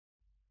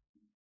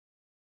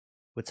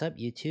What's up,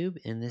 YouTube?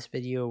 In this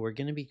video, we're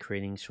going to be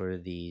creating sort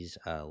of these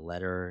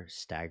letter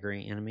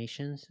staggering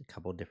animations, a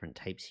couple different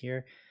types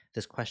here.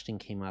 This question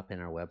came up in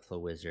our Webflow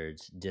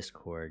Wizards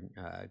Discord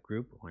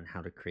group on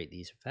how to create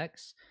these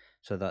effects.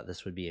 So I thought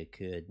this would be a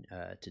good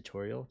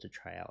tutorial to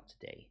try out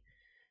today.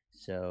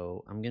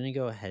 So I'm going to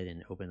go ahead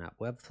and open up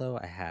Webflow.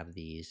 I have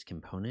these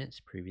components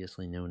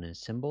previously known as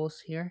symbols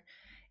here.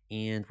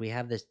 And we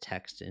have this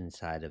text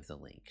inside of the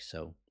link.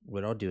 So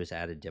what I'll do is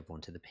add a div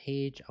onto the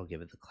page. I'll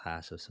give it the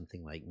class of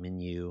something like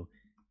menu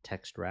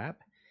text wrap.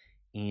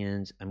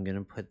 And I'm going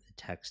to put the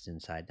text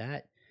inside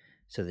that.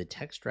 So the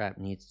text wrap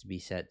needs to be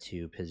set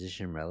to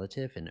position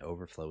relative and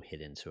overflow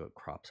hidden, so it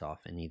crops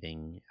off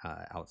anything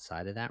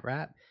outside of that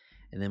wrap.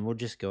 And then we'll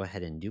just go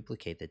ahead and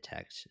duplicate the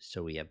text.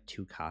 So we have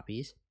 2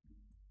 copies.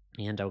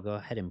 And I'll go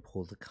ahead and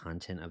pull the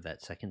content of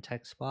that second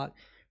text block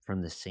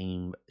from the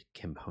same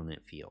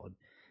component field.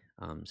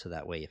 So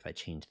that way, if I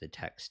change the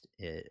text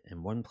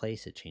in one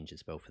place, it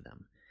changes both of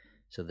them.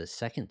 So the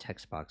second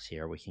text box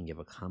here, we can give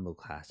a combo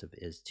class of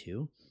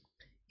is2,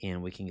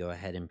 and we can go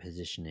ahead and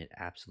position it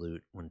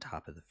absolute on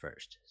top of the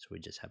first. So we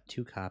just have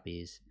 2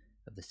 copies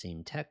of the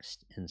same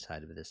text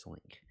inside of this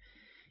link.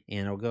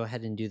 And I'll go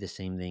ahead and do the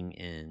same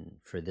thing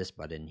for this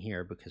button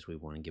here because we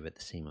want to give it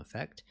the same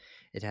effect.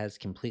 It has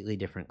completely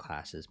different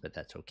classes, but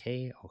that's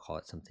okay. I'll call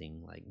it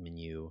something like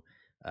menu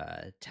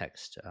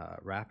text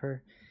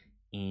wrapper.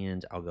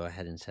 And I'll go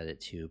ahead and set it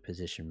to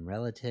position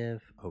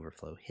relative,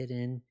 overflow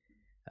hidden,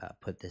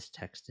 put this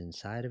text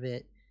inside of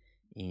it,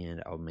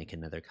 and I'll make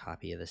another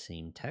copy of the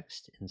same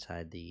text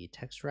inside the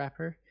text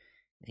wrapper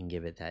and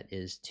give it that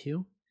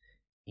is2,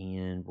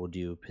 and we'll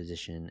do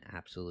position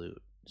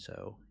absolute.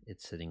 So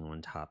it's sitting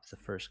on top of the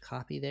first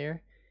copy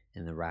there,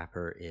 and the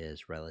wrapper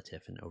is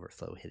relative and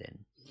overflow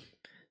hidden.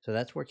 So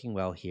that's working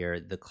well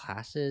here. The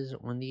classes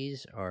on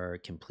these are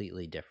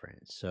completely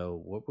different. So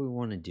what we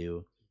want to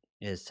do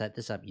is set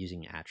this up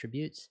using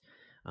attributes.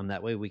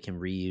 That way we can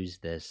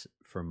reuse this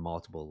for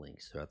multiple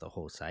links throughout the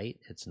whole site.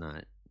 It's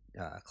not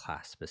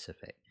class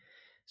specific.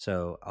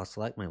 So I'll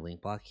select my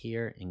link block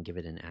here and give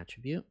it an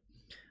attribute.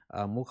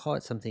 We'll call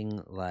it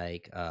something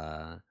like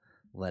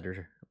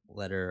letter,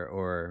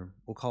 or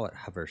we'll call it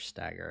hover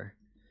stagger.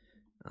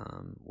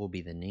 Will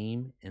be the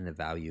name, and the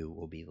value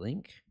will be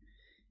link.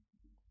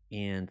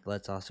 And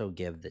let's also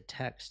give the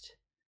text,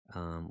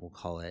 we'll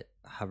call it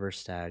hover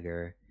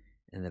stagger,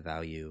 and the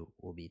value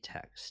will be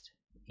text.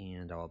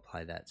 And I'll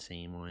apply that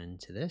same one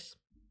to this.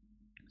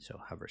 So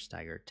hover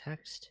stagger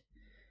text.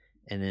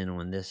 And then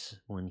on this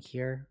one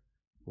here,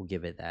 we'll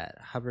give it that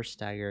hover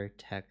stagger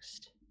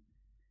text.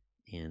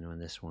 And on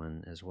this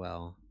one as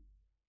well,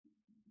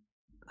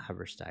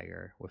 hover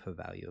stagger with a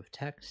value of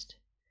text.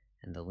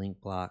 And the link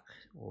block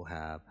will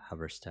have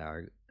hover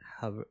stagger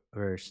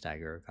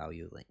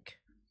value link.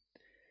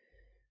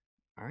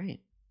 All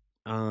right.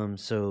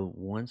 So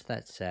once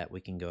that's set,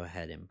 we can go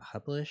ahead and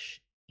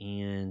publish.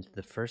 And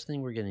the first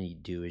thing we're going to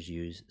do is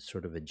use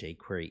sort of a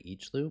jQuery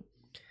each loop.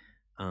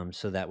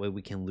 So that way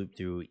we can loop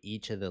through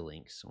each of the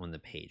links on the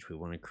page. We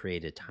want to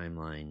create a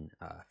timeline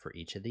for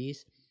each of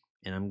these.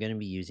 And I'm going to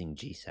be using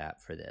GSAP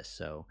for this.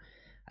 So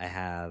I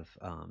have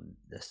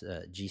this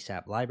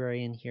GSAP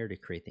library in here to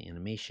create the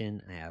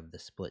animation. I have the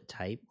split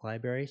type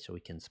library, so we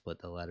can split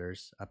the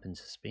letters up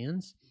into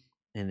spans.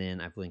 And then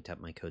I've linked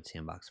up my code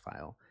sandbox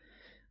file.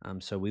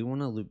 So we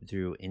want to loop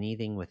through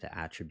anything with the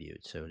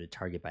attribute. So to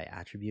target by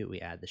attribute, we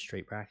add the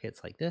straight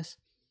brackets like this.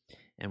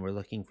 And we're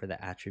looking for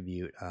the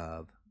attribute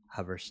of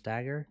hover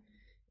stagger,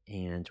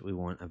 and we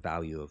want a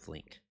value of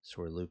link.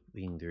 So we're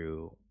looping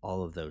through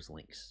all of those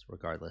links,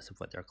 regardless of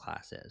what their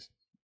class is.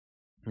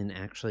 And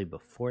actually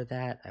before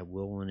that, I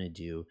will want to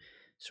do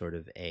sort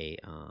of a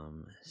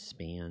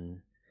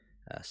span,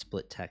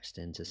 split text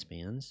into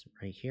spans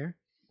right here.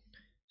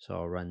 So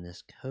I'll run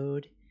this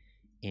code.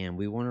 And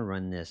we want to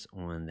run this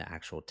on the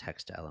actual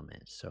text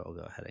element. So I'll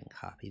go ahead and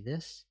copy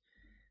this.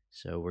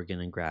 So we're going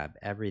to grab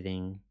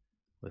everything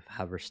with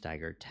hover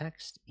stagger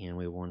text, and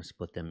we want to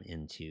split them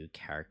into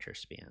character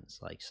spans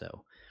like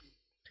so.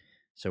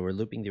 So we're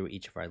looping through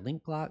each of our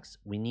link blocks.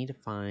 We need to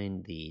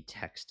find the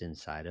text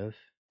inside of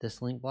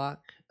this link block.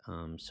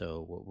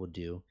 So what we'll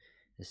do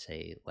is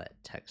say let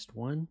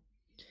text1,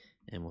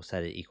 and we'll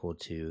set it equal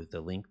to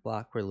the link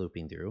block we're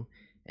looping through.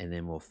 And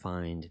then we'll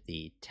find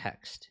the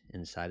text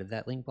inside of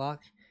that link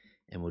block,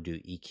 and we'll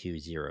do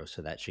EQ0,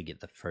 so that should get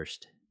the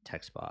first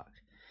text block.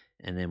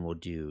 And then we'll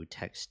do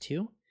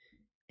text2,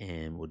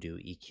 and we'll do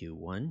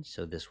EQ1,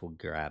 so this will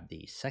grab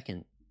the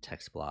second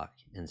text block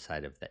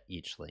inside of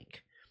each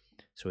link.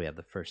 So we have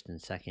the first and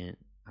second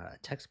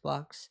text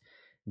blocks.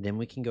 Then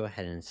we can go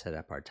ahead and set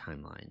up our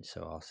timeline.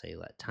 So I'll say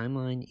let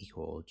timeline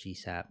equal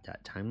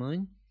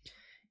gsap.timeline.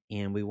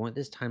 And we want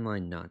this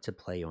timeline not to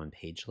play on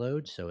page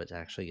load, so it's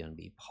actually going to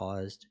be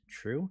paused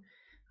true.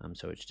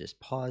 So it's just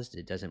paused.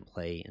 It doesn't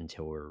play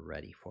until we're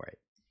ready for it.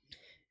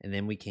 And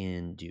then we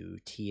can do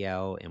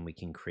TL, and we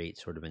can create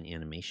sort of an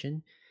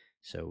animation.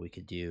 So we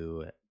could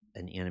do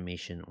an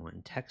animation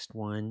on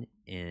text1,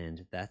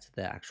 and that's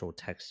the actual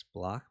text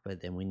block,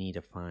 but then we need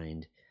to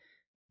find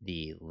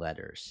the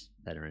letters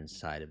that are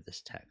inside of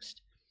this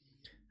text.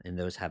 and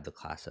those have the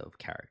class of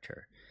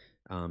character.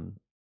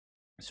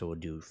 So we'll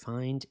do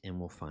find, and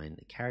we'll find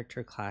the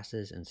character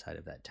classes inside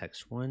of that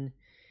text1,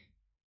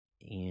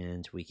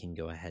 and we can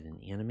go ahead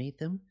and animate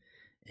them.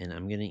 And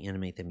I'm going to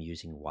animate them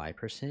using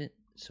Y%.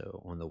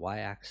 So on the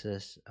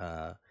Y-axis,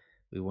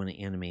 we want to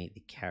animate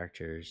the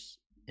characters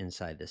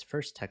inside this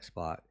first text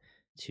block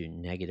to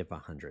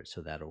 -100.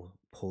 So that'll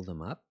pull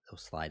them up. They'll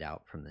slide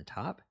out from the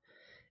top.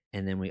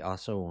 And then we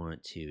also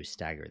want to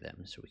stagger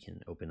them. So we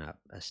can open up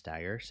a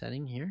stagger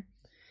setting here,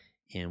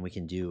 and we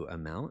can do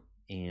amount,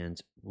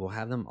 and we'll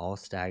have them all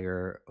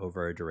stagger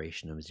over a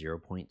duration of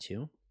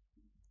 0.2.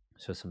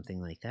 So something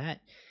like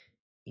that.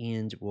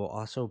 And we'll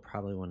also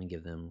probably want to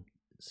give them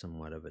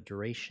somewhat of a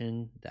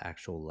duration, the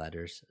actual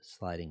letters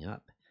sliding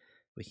up.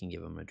 We can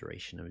give them a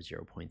duration of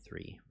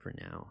 0.3 for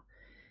now.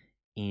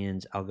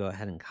 And I'll go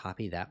ahead and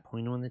copy that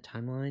point on the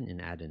timeline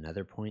and add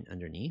another point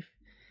underneath.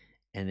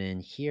 And then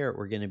here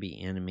we're going to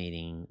be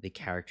animating the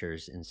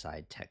characters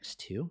inside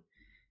text2,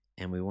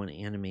 and we want to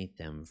animate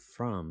them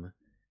from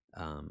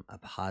a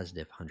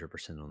positive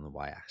 100% on the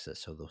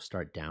y-axis. So they'll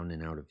start down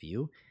and out of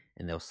view,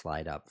 and they'll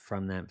slide up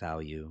from that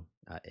value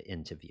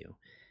into view,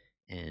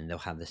 and they'll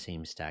have the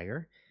same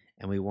stagger.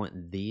 And we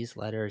want these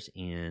letters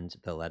and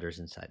the letters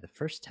inside the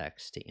first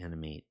text to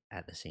animate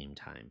at the same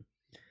time.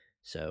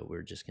 So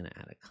we're just going to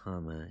add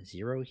a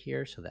 (0)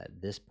 here so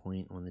that this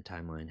point on the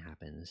timeline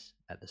happens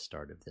at the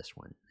start of this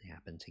one. They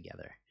happen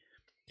together.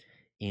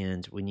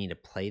 And we need to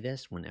play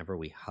this whenever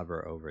we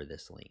hover over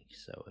this link.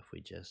 So if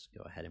we just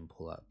go ahead and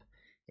pull up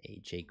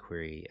a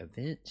jQuery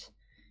event,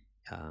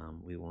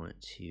 we want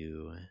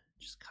to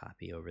just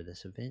copy over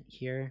this event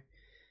here.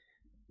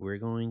 We're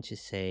going to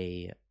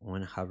say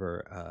on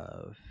hover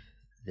of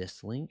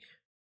this link,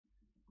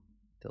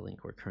 the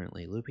link we're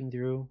currently looping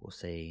through, we'll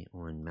say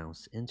on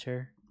mouse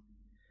enter.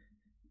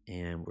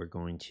 And we're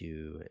going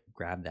to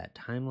grab that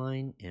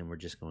timeline, and we're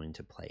just going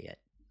to play it.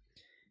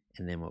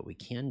 And then what we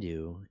can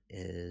do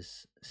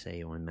is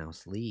say on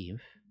mouse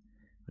leave,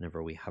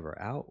 whenever we hover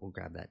out, we'll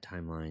grab that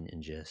timeline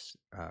and just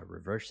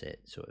reverse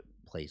it so it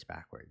plays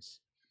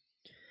backwards.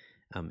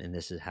 And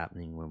this is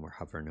happening when we're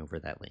hovering over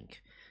that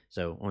link.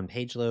 So on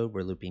page load,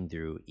 we're looping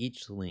through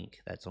each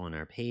link that's on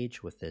our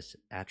page with this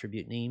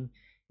attribute name,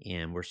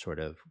 and we're sort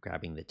of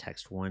grabbing the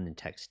text1 and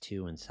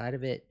text2 inside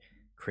of it,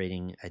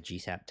 creating a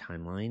GSAP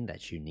timeline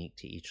that's unique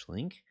to each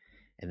link,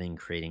 and then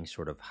creating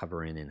sort of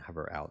hover in and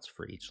hover outs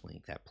for each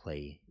link that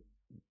play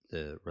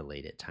the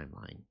related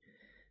timeline.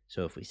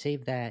 So if we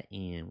save that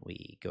and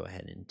we go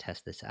ahead and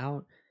test this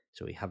out,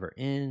 so we hover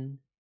in,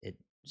 it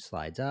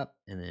slides up,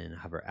 and then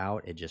hover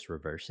out, it just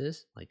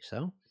reverses like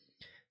so.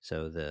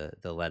 So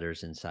the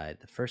letters inside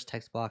the first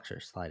text blocks are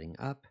sliding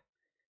up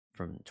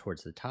from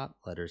towards the top,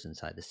 letters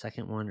inside the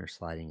second one are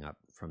sliding up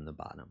from the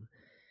bottom.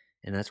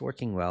 And that's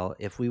working well.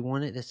 If we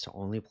wanted this to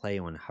only play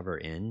on hover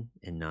in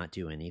and not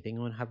do anything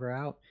on hover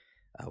out,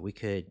 we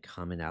could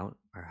comment out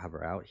our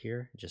hover out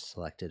here, just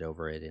select it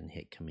over it and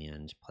hit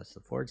Command plus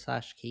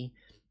the / key.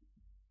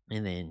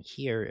 And then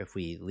here, if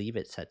we leave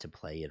it set to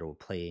play, it'll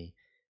play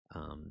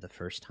the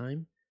first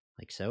time,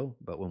 like so.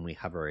 But when we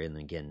hover in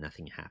again,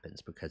 nothing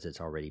happens because it's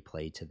already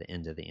played to the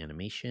end of the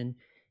animation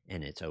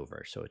and it's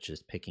over. So it's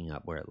just picking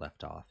up where it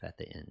left off at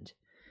the end.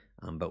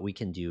 But we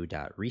can do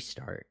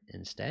 .restart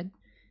instead,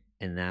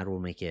 and that will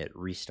make it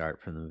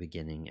restart from the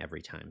beginning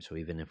every time. So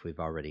even if we've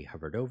already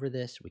hovered over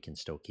this, we can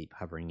still keep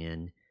hovering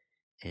in,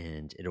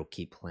 and it'll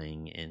keep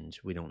playing, and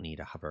we don't need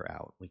to hover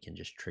out. We can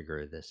just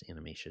trigger this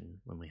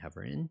animation when we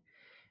hover in.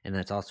 And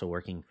that's also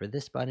working for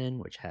this button,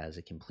 which has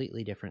a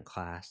completely different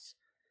class.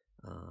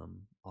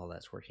 All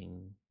that's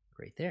working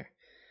great there.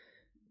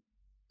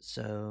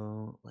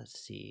 So let's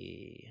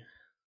see.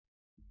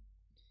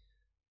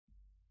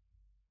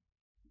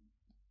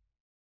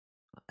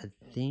 I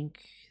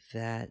think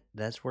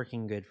that's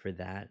working good for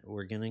that.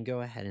 We're going to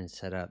go ahead and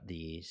set up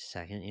the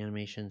second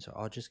animation. So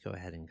I'll just go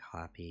ahead and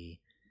copy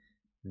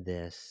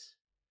this.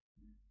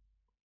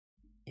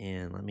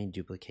 And let me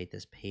duplicate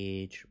this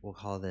page. We'll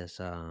call this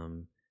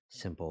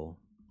simple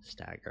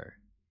stagger.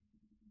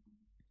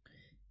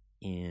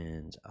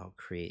 And I'll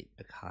create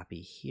a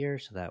copy here.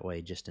 So that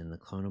way, just in the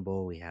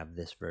clonable, we have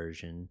this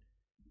version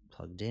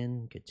plugged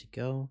in, good to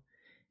go.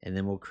 And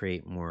then we'll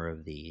create more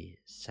of the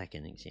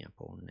second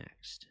example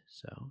next.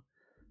 So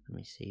let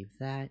me save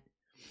that.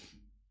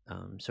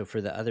 So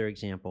for the other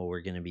example,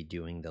 we're going to be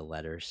doing the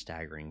letters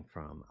staggering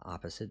from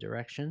opposite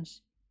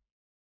directions.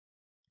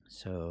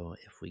 So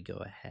if we go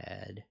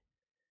ahead,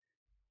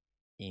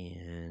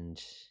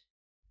 and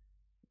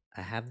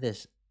I have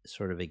this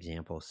sort of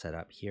example set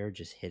up here,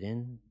 just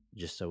hidden,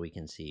 just so we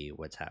can see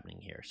what's happening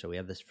here. So we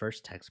have this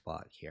first text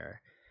block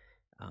here.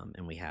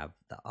 And we have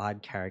the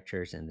odd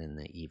characters and then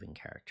the even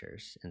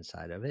characters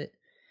inside of it.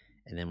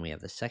 And then we have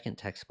the second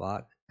text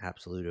block,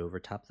 absolute over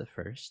top the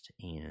first,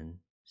 and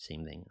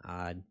same thing,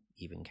 odd,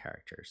 even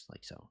characters,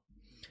 like so.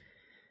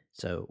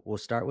 So we'll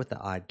start with the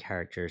odd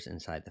characters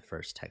inside the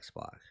first text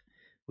block.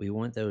 We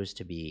want those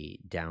to be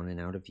down and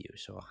out of view,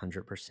 so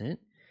 100%,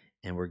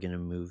 and we're going to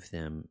move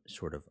them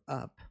sort of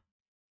up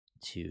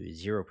to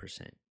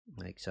 0%,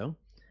 like so.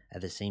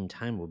 At the same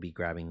time, we'll be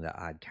grabbing the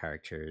odd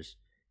characters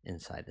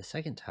inside the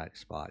second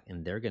text block,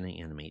 and they're going to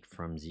animate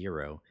from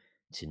 0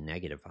 to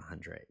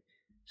 -100.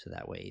 So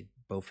that way,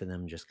 both of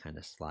them just kind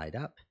of slide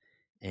up,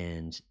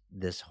 and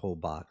this whole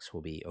box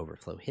will be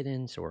overflow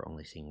hidden, so we're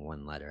only seeing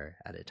one letter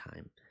at a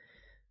time.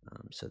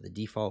 So the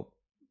default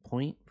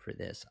point for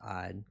this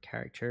odd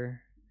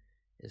character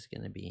is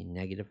going to be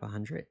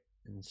 -100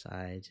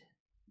 inside,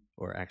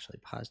 or actually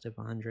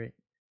 +100.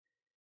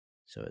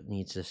 So it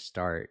needs to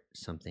start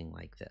something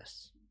like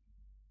this.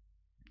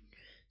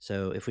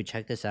 So if we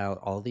check this out,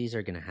 all these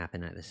are going to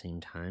happen at the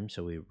same time,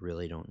 so we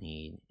really don't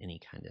need any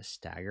kind of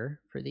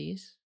stagger for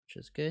these, which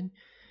is good.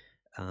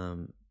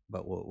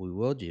 But what we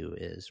will do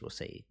is we'll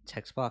say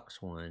text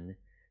box 1,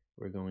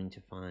 we're going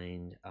to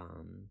find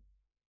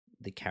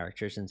the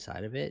characters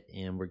inside of it,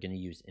 and we're going to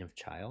use inf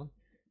child.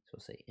 So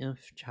we'll say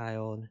inf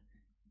child,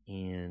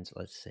 and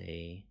let's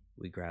say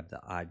we grab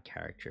the odd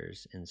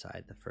characters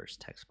inside the first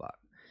text block.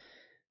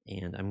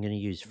 And I'm going to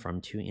use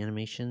from to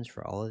animations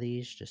for all of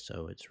these, just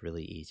so it's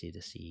really easy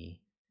to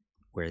see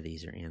where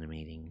these are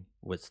animating,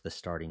 what's the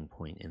starting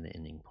point and the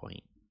ending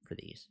point for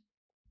these.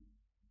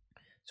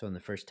 So in the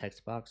first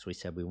text box, we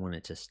said we want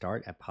it to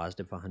start at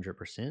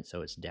 +100%,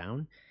 so it's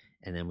down,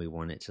 and then we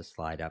want it to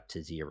slide up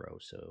to 0,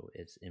 so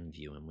it's in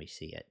view and we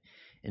see it.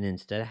 And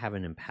instead of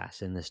having them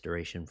pass in this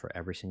duration for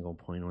every single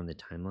point on the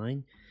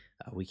timeline,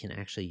 we can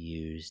actually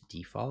use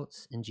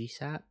defaults in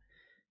GSAP.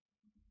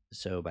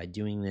 So by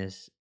doing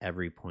this,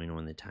 every point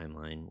on the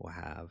timeline will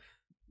have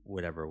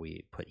whatever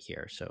we put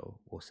here. So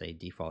we'll say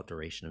default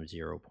duration of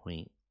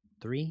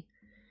 0.3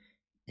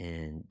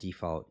 and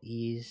default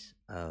ease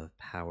of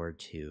power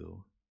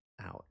 2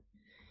 out.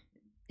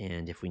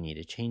 And if we need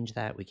to change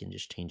that, we can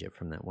just change it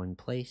from that one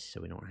place,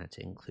 so we don't have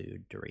to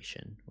include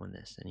duration on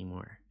this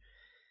anymore.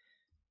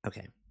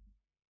 Okay,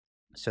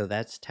 so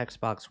that's text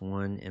box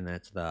 1, and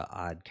that's the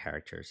odd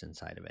characters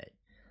inside of it.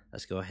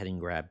 Let's go ahead and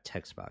grab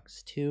text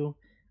box 2,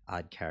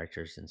 odd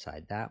characters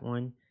inside that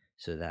one.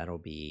 So that'll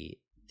be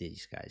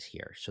these guys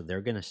here. So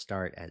they're going to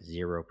start at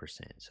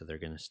 0%. So they're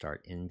going to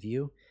start in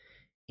view,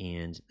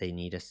 and they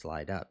need to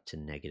slide up to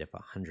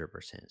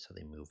 -100%. So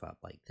they move up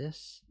like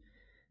this.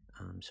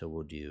 So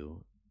we'll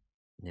do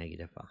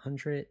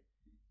 -100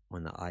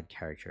 on the odd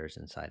characters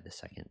inside the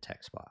second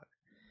text block.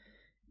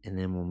 And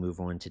then we'll move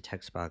on to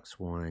text box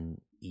 1,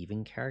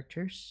 even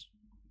characters.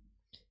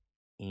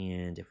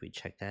 And if we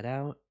check that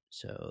out,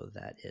 so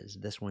that is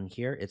this one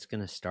here, it's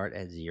going to start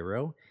at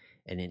 0,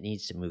 and it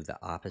needs to move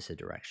the opposite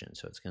direction.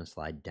 So it's going to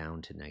slide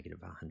down to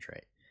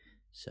 -100.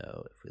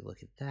 So if we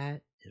look at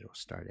that, it'll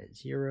start at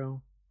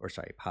 0, or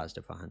sorry,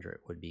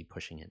 +100 would be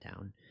pushing it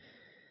down.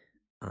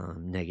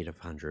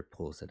 -100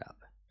 pulls it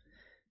up.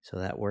 So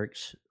that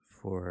works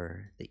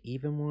for the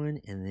even one,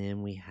 and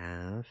then we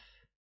have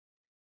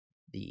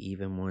the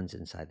even ones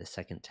inside the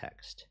second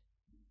text.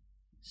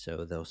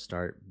 So they'll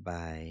start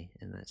by,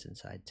 and that's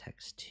inside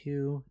text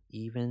 2,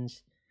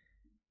 evens.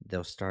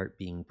 They'll start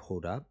being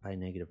pulled up by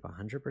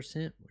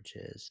 -100%, which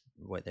is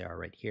what they are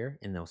right here,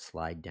 and they'll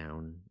slide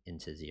down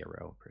into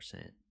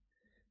 0%,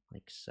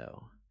 like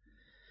so.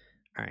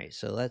 All right,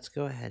 so let's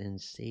go ahead and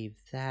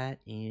save that,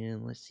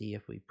 and let's see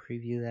if we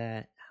preview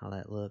that, how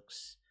that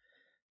looks.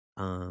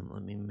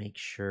 Let me make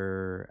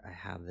sure I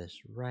have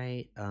this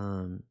right.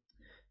 So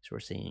we're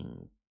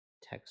saying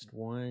text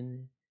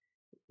 1,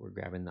 we're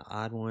grabbing the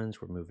odd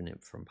ones, we're moving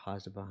it from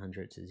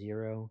 +100 to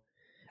 0.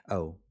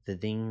 Oh, the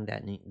thing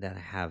that I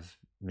have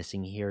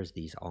missing here is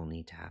these all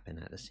need to happen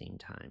at the same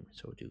time.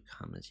 So we'll do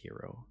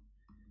 (0)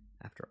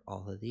 after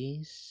all of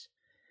these.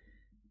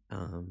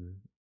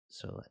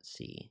 So let's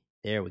see.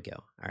 There we go.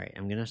 All right,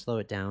 I'm gonna slow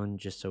it down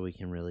just so we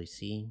can really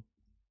see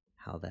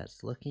how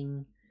that's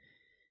looking.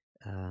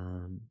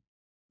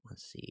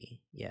 Let's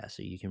see. Yeah,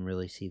 so you can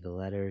really see the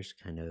letters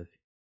kind of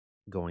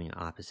going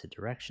opposite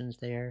directions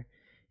there,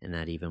 and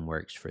that even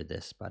works for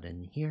this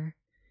button here.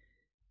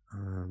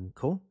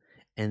 Cool.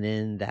 And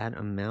then that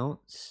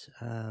amount,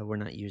 we're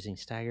not using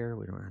Stagger.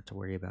 We don't have to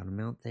worry about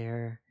amount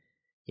there.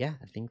 Yeah,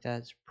 I think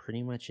that's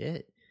pretty much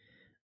it.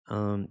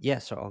 Yeah,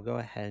 so I'll go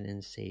ahead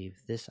and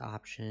save this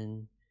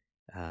option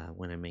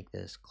when I make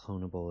this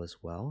clonable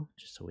as well,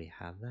 just so we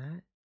have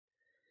that.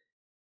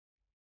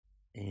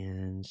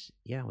 And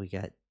yeah, we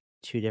got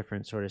 2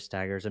 different sort of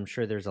staggers. I'm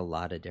sure there's a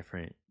lot of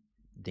different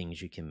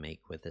things you can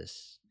make with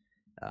this.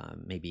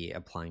 Maybe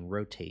applying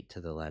rotate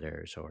to the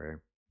letters,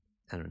 or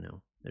I don't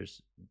know.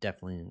 There's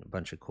definitely a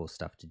bunch of cool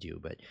stuff to do,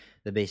 but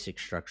the basic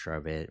structure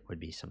of it would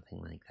be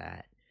something like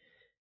that.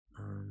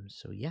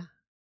 So yeah,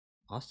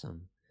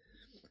 awesome.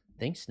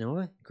 Thanks,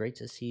 Noah. Great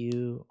to see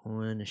you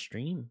on a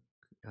stream.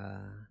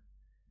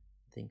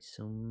 Thanks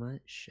so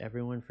much,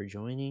 everyone, for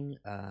joining.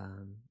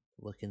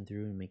 Looking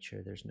through and make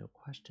sure there's no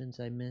questions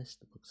I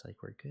missed. It looks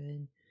like we're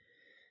good.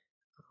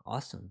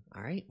 Awesome.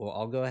 All right. Well,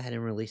 I'll go ahead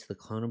and release the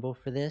clonable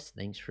for this.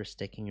 Thanks for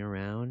sticking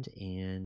around, and